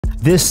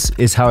This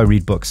is how I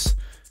read books.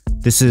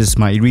 This is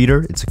my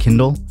e-reader, it's a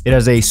Kindle. It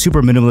has a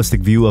super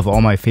minimalistic view of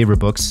all my favorite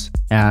books,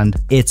 and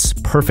it's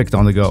perfect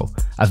on the go.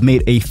 I've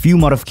made a few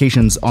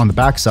modifications on the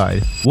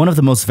backside. One of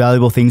the most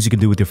valuable things you can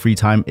do with your free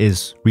time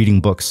is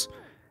reading books.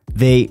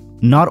 They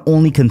not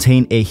only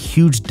contain a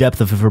huge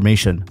depth of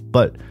information,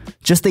 but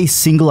just a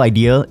single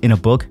idea in a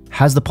book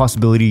has the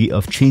possibility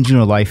of changing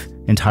your life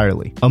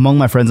entirely. Among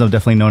my friends, I'm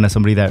definitely known as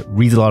somebody that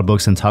reads a lot of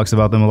books and talks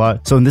about them a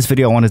lot. So in this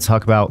video, I want to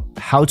talk about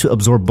how to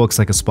absorb books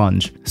like a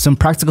sponge, some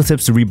practical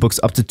tips to read books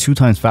up to 2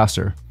 times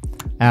faster.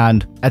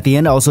 And at the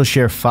end, I also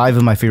share 5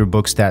 of my favorite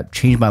books that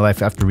changed my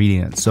life after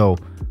reading it. So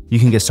you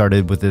can get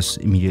started with this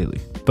immediately.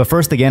 But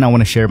first, again, I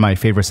want to share my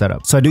favorite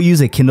setup. So I do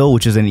use a Kindle,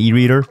 which is an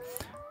e-reader,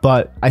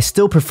 but I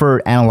still prefer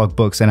analog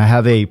books, and I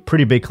have a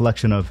pretty big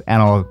collection of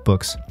analog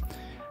books.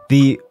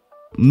 The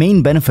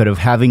main benefit of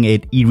having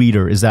an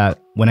e-reader is that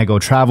when I go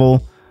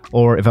travel,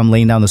 or if I'm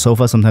laying down on the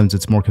sofa, sometimes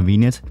it's more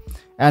convenient.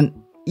 And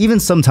even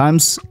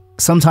sometimes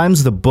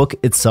the book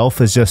itself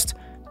is just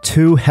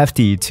too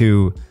hefty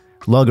to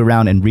lug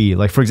around and read.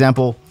 Like for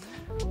example,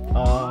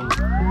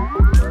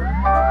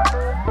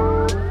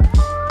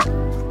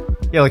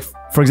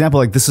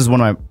 this is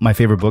one of my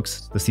favorite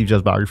books, the Steve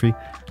Jobs biography.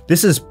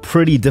 This is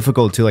pretty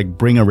difficult to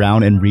bring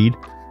around and read.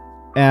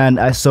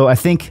 And so I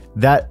think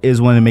that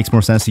is when it makes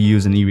more sense to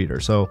use an e-reader.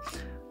 So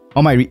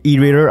on my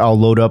e-reader, I'll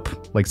load up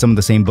some of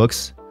the same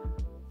books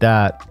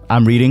that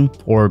I'm reading,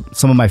 or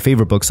some of my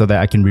favorite books, so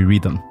that I can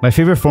reread them. My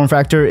favorite form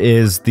factor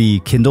is the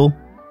Kindle,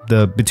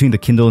 between the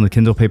Kindle and the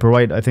Kindle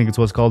Paperwhite, I think it's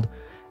what's called.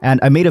 And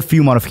I made a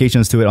few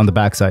modifications to it on the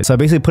backside. So I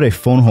basically put a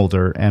phone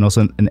holder and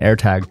also an air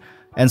tag.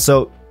 And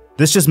so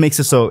this just makes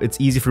it so it's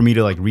easy for me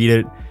to read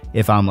it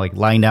if I'm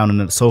lying down on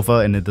the sofa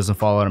and it doesn't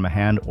fall out of my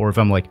hand, or if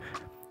I'm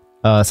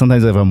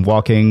sometimes if I'm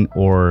walking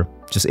or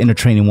just in a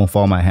train, it won't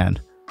fall in my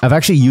hand. I've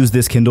actually used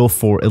this Kindle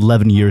for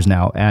 11 years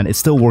now, and it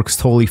still works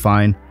totally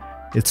fine.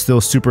 It's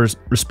still super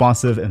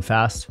responsive and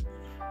fast,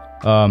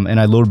 and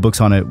I load books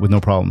on it with no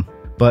problem.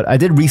 But I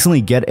did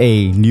recently get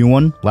a new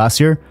one last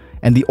year,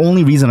 and the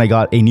only reason I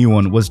got a new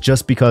one was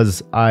just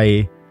because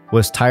I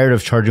was tired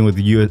of charging with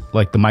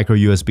the micro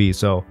USB.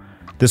 So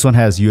this one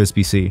has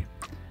USB-C.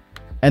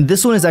 And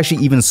this one is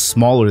actually even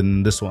smaller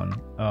than this one.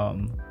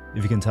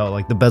 If you can tell,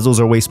 the bezels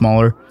are way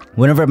smaller.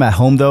 Whenever I'm at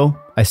home though,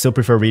 I still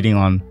prefer reading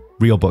on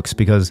real books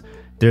because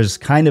there's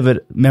kind of a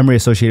memory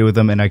associated with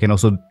them, and I can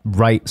also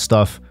write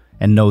stuff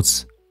and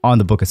notes on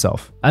the book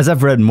itself. As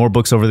I've read more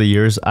books over the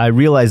years, I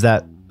realized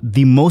that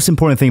the most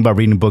important thing about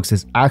reading books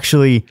is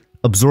actually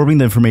absorbing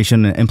the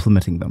information and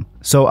implementing them.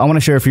 So I want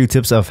to share a few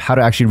tips of how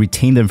to actually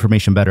retain the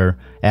information better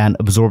and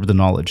absorb the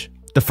knowledge.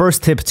 The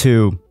first tip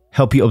to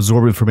help you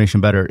absorb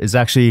information better is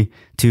actually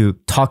to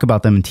talk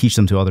about them and teach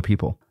them to other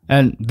people.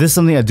 And this is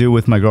something I do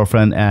with my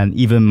girlfriend and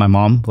even my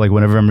mom.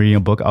 Whenever I'm reading a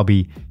book, I'll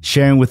be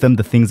sharing with them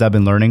the things I've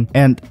been learning.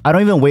 And I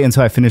don't even wait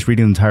until I finish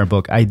reading the entire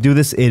book. I do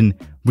this in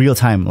real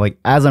time.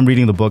 As I'm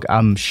reading the book,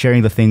 I'm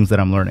sharing the things that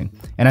I'm learning.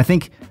 And I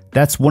think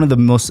that's one of the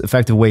most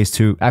effective ways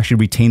to actually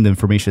retain the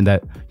information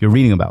that you're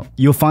reading about.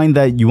 You'll find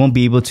that you won't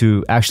be able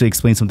to actually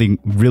explain something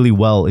really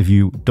well if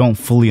you don't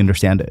fully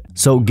understand it.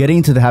 So getting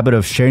into the habit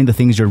of sharing the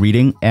things you're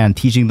reading and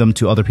teaching them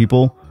to other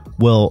people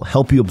will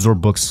help you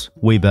absorb books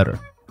way better.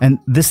 And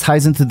this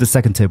ties into the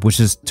second tip, which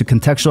is to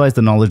contextualize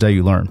the knowledge that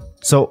you learn.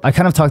 So I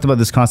kind of talked about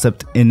this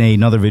concept in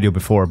another video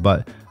before,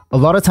 but a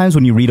lot of times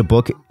when you read a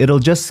book, it'll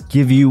just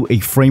give you a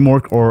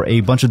framework or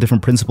a bunch of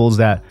different principles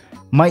that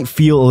might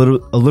feel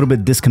a little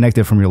bit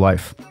disconnected from your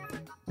life.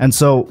 And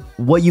so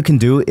what you can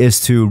do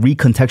is to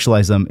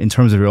recontextualize them in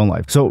terms of your own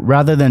life. So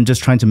rather than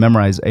just trying to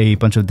memorize a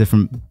bunch of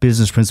different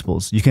business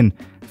principles, you can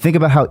think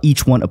about how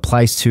each one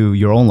applies to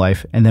your own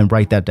life and then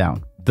write that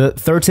down. The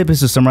third tip is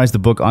to summarize the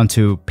book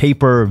onto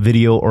paper,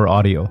 video, or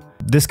audio.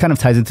 This kind of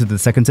ties into the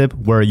second tip,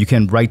 where you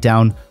can write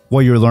down what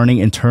you're learning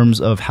in terms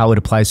of how it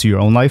applies to your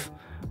own life.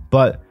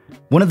 But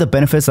one of the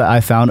benefits that I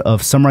found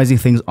of summarizing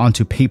things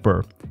onto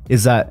paper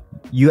is that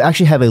you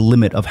actually have a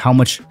limit of how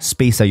much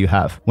space that you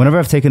have. Whenever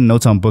I've taken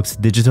notes on books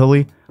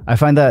digitally, I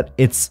find that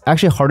it's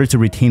actually harder to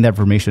retain that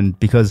information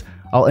because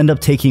I'll end up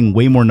taking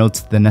way more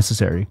notes than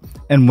necessary.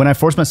 And when I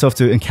force myself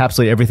to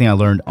encapsulate everything I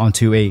learned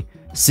onto a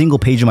single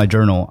page in my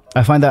journal,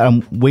 I find that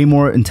I'm way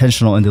more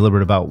intentional and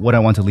deliberate about what I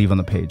want to leave on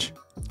the page.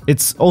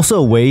 It's also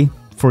a way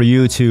for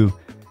you to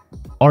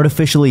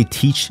artificially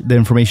teach the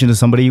information to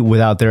somebody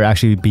without there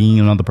actually being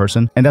another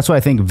person. And that's why I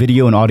think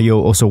video and audio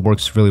also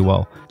works really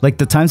well. The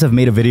times I've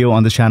made a video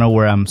on this channel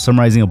where I'm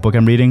summarizing a book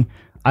I'm reading,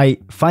 I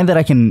find that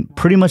I can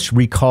pretty much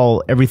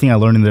recall everything I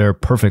learned in there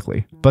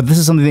perfectly. But this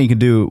is something that you can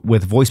do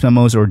with voice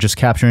memos or just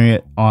capturing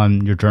it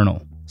on your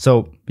journal.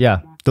 So yeah,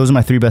 those are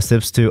my 3 best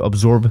tips to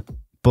absorb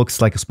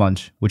books like a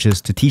sponge, which is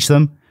to teach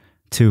them,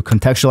 to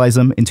contextualize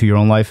them into your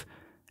own life,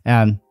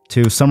 and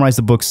to summarize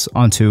the books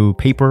onto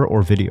paper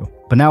or video.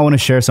 But now I want to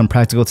share some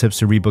practical tips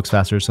to read books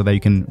faster so that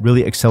you can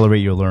really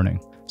accelerate your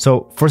learning.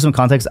 So for some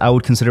context, I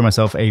would consider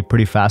myself a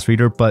pretty fast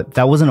reader, but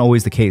that wasn't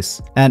always the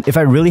case. And if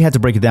I really had to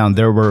break it down,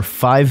 there were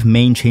 5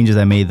 main changes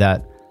I made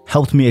that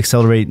helped me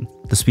accelerate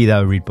the speed that I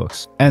would read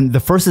books. And the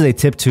first is a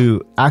tip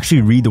to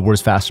actually read the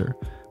words faster.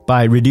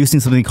 by reducing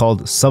something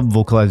called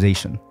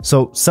subvocalization.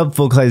 So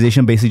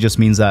subvocalization basically just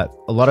means that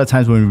a lot of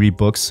times when we read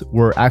books,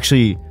 we're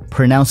actually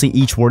pronouncing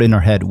each word in our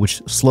head,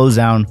 which slows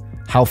down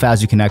how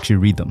fast you can actually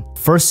read them.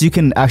 First, you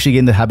can actually get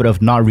in the habit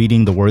of not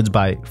reading the words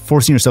by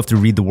forcing yourself to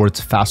read the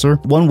words faster.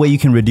 One way you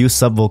can reduce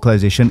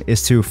subvocalization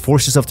is to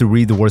force yourself to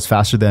read the words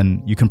faster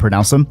than you can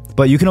pronounce them.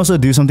 But you can also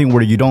do something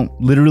where you don't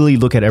literally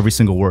look at every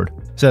single word.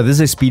 So this is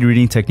a speed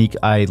reading technique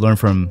I learned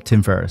from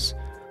Tim Ferriss.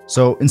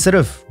 So instead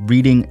of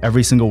reading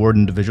every single word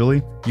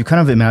individually, you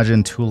kind of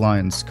imagine two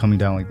lines coming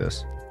down like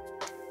this.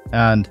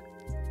 And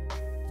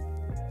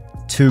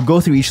to go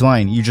through each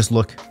line, you just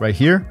look right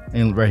here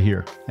and right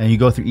here, and you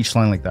go through each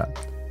line like that.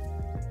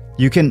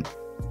 You can,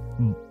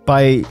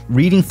 by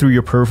reading through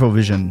your peripheral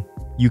vision,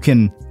 you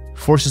can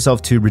force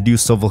yourself to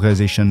reduce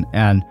subvocalization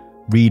and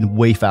read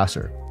way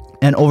faster.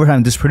 And over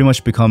time, this pretty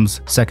much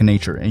becomes second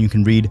nature, and you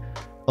can read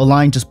a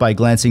line just by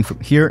glancing from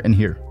here and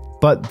here.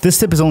 But this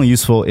tip is only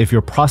useful if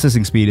your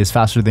processing speed is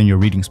faster than your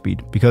reading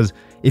speed, because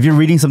if you're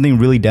reading something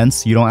really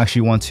dense, you don't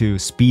actually want to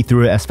speed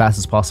through it as fast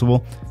as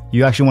possible.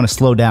 You actually want to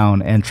slow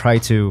down and try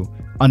to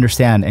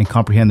understand and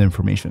comprehend the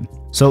information.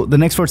 So the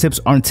next 4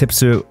 tips aren't tips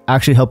to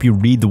actually help you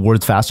read the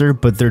words faster,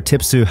 but they're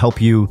tips to help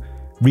you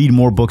read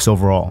more books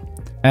overall.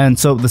 And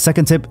so the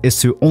second tip is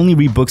to only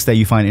read books that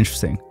you find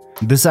interesting.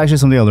 This is actually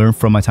something I learned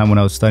from my time when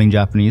I was studying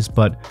Japanese,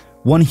 but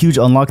one huge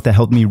unlock that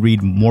helped me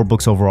read more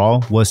books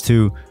overall was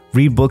to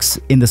read books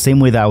in the same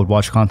way that I would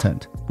watch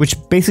content, which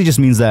basically just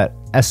means that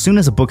as soon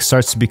as a book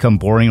starts to become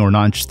boring or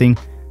not interesting,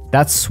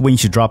 that's when you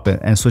should drop it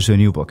and switch to a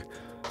new book.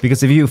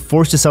 Because if you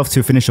force yourself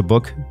to finish a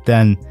book,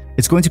 then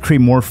it's going to create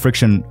more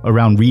friction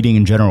around reading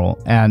in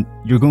general, and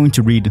you're going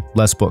to read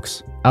less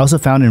books. I also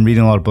found in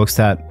reading a lot of books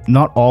that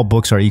not all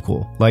books are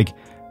equal. Like,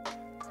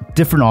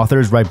 different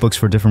authors write books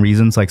for different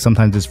reasons. Like,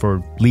 sometimes it's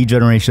for lead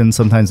generation,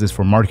 sometimes it's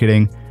for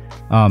marketing,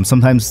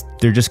 sometimes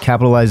they're just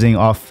capitalizing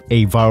off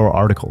a viral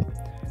article.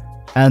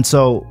 And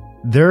so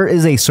there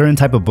is a certain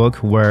type of book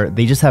where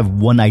they just have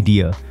one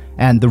idea,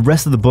 and the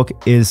rest of the book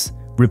is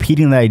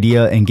repeating the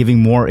idea and giving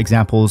more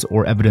examples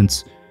or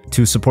evidence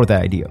to support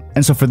that idea.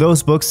 And so for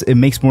those books, it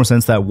makes more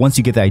sense that once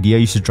you get the idea,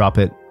 you should drop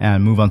it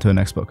and move on to the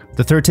next book.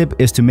 The third tip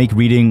is to make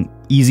reading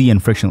easy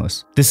and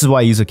frictionless. This is why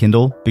I use a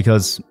Kindle,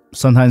 because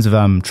sometimes if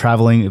I'm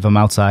traveling, if I'm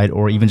outside,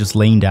 or even just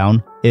laying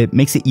down, it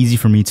makes it easy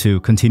for me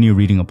to continue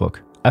reading a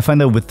book. I find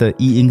that with the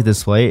e-ink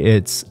display,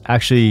 it's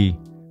actually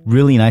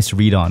really nice to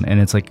read on, and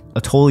it's like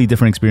a totally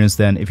different experience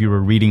than if you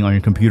were reading on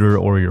your computer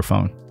or your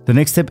phone. The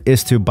next tip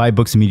is to buy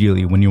books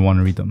immediately when you want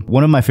to read them.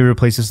 One of my favorite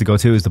places to go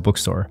to is the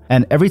bookstore.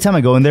 And every time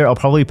I go in there, I'll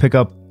probably pick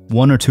up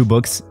 1 or 2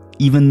 books,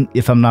 even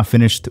if I'm not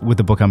finished with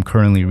the book I'm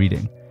currently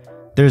reading.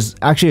 There's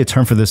actually a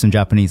term for this in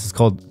Japanese. It's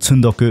called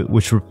tsundoku,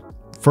 which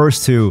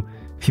refers to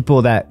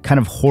people that kind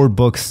of hoard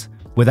books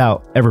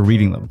without ever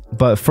reading them.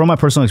 But from my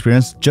personal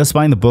experience, just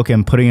buying the book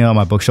and putting it on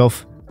my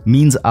bookshelf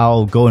means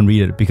I'll go and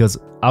read it, because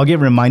I'll get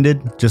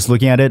reminded just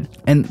looking at it.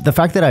 And the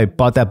fact that I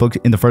bought that book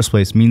in the first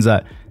place means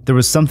that there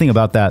was something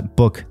about that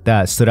book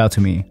that stood out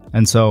to me.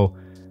 And so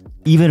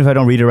even if I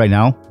don't read it right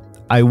now,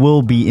 I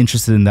will be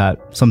interested in that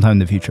sometime in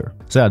the future.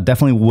 So I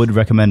definitely would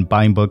recommend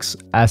buying books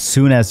as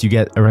soon as you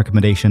get a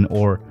recommendation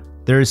or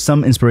there is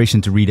some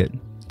inspiration to read it.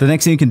 The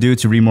next thing you can do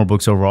to read more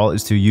books overall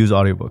is to use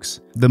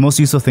audiobooks. The most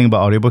useful thing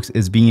about audiobooks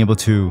is being able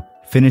to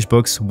finish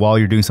books while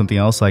you're doing something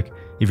else, like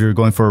if you're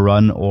going for a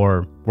run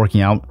or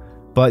working out.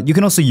 But you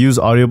can also use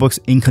audiobooks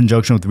in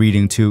conjunction with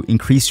reading to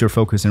increase your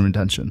focus and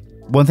retention.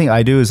 One thing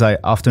I do is I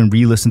often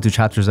re-listen to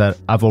chapters that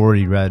I've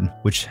already read,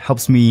 which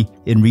helps me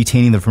in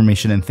retaining the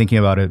information and thinking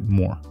about it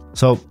more.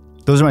 So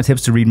those are my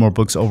tips to read more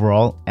books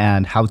overall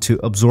and how to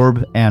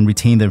absorb and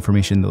retain the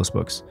information in those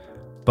books.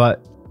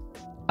 But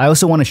I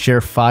also want to share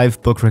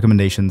 5 book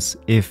recommendations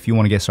if you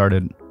want to get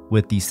started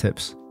with these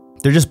tips.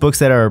 They're just books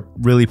that are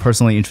really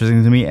personally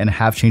interesting to me and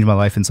have changed my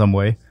life in some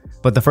way.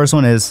 But the first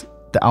one is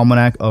The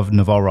Almanac of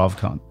Naval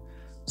Ravikant.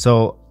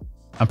 So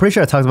I'm pretty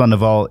sure I talked about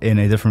Naval in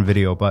a different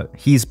video, but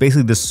he's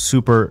basically this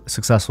super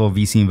successful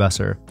VC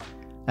investor.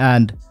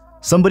 And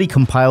somebody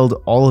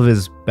compiled all of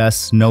his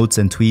best notes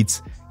and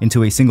tweets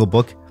into a single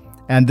book.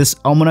 And this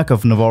Almanac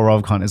of Naval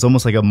Ravikant is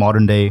almost like a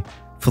modern day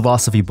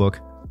philosophy book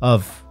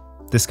of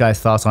this guy's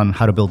thoughts on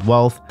how to build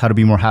wealth, how to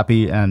be more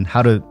happy, and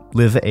how to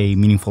live a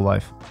meaningful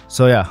life.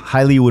 So yeah,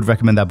 highly would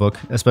recommend that book,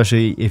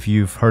 especially if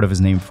you've heard of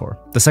his name before.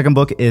 The second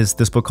book is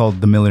this book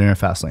called The Millionaire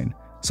Fastlane.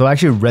 So I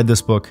actually read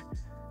this book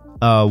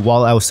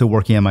while I was still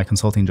working at my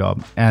consulting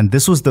job. And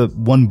this was the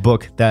one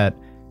book that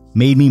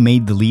made me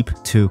make the leap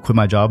to quit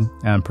my job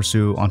and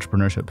pursue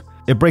entrepreneurship.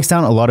 It breaks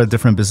down a lot of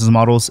different business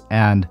models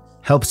and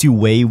helps you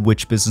weigh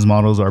which business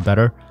models are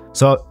better.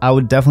 So I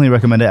would definitely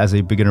recommend it as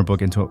a beginner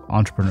book into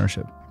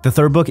entrepreneurship. The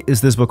third book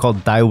is this book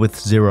called Die with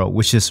Zero,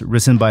 which is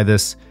written by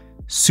this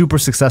super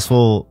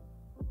successful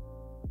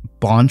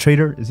bond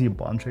trader. Is he a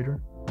bond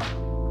trader?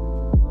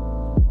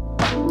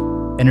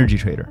 Energy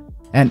trader.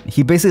 And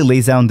he basically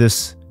lays down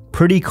this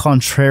pretty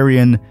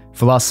contrarian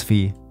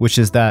philosophy, which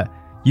is that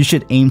you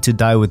should aim to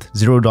die with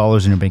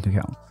 $0 in your bank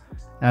account.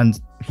 And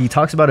he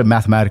talks about it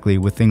mathematically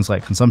with things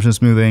like consumption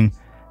smoothing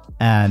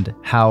and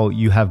how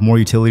you have more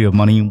utility of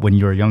money when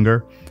you're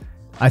younger.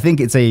 I think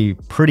it's a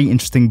pretty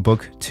interesting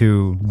book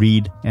to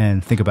read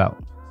and think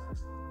about,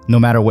 no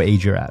matter what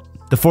age you're at.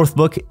 The fourth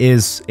book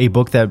is a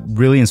book that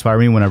really inspired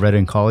me when I read it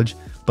in college,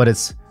 but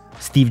it's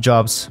Steve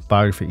Jobs'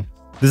 biography.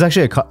 This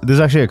is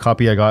actually a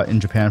copy I got in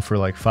Japan for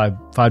like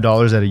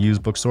 $5 at a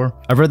used bookstore.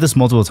 I've read this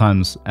multiple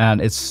times, and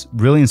it's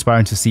really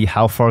inspiring to see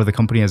how far the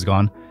company has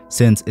gone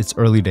since its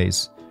early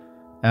days.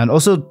 And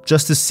also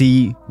just to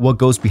see what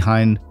goes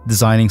behind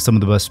designing some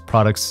of the best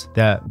products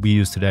that we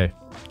use today.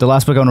 The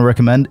last book I want to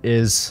recommend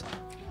is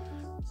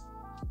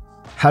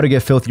How to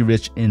Get Filthy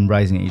Rich in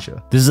Rising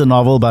Asia. This is a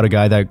novel about a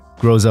guy that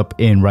grows up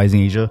in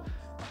Rising Asia,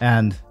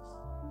 and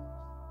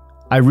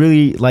I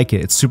really like it.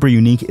 It's super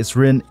unique. It's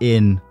written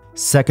in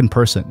second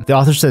person. The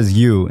author says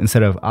you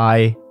instead of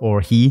I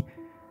or he.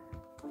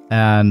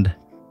 And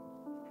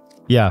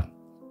yeah,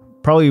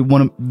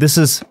 this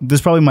is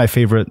probably my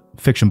favorite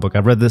fiction book.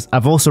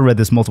 I've also read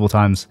this multiple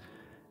times,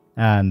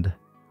 and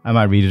I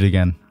might read it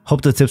again.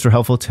 Hope the tips were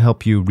helpful to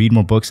help you read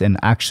more books and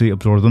actually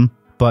absorb them.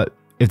 But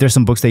if there's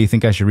some books that you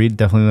think I should read,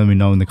 definitely let me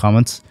know in the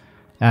comments,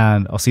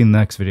 and I'll see you in the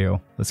next video.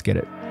 Let's get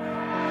it.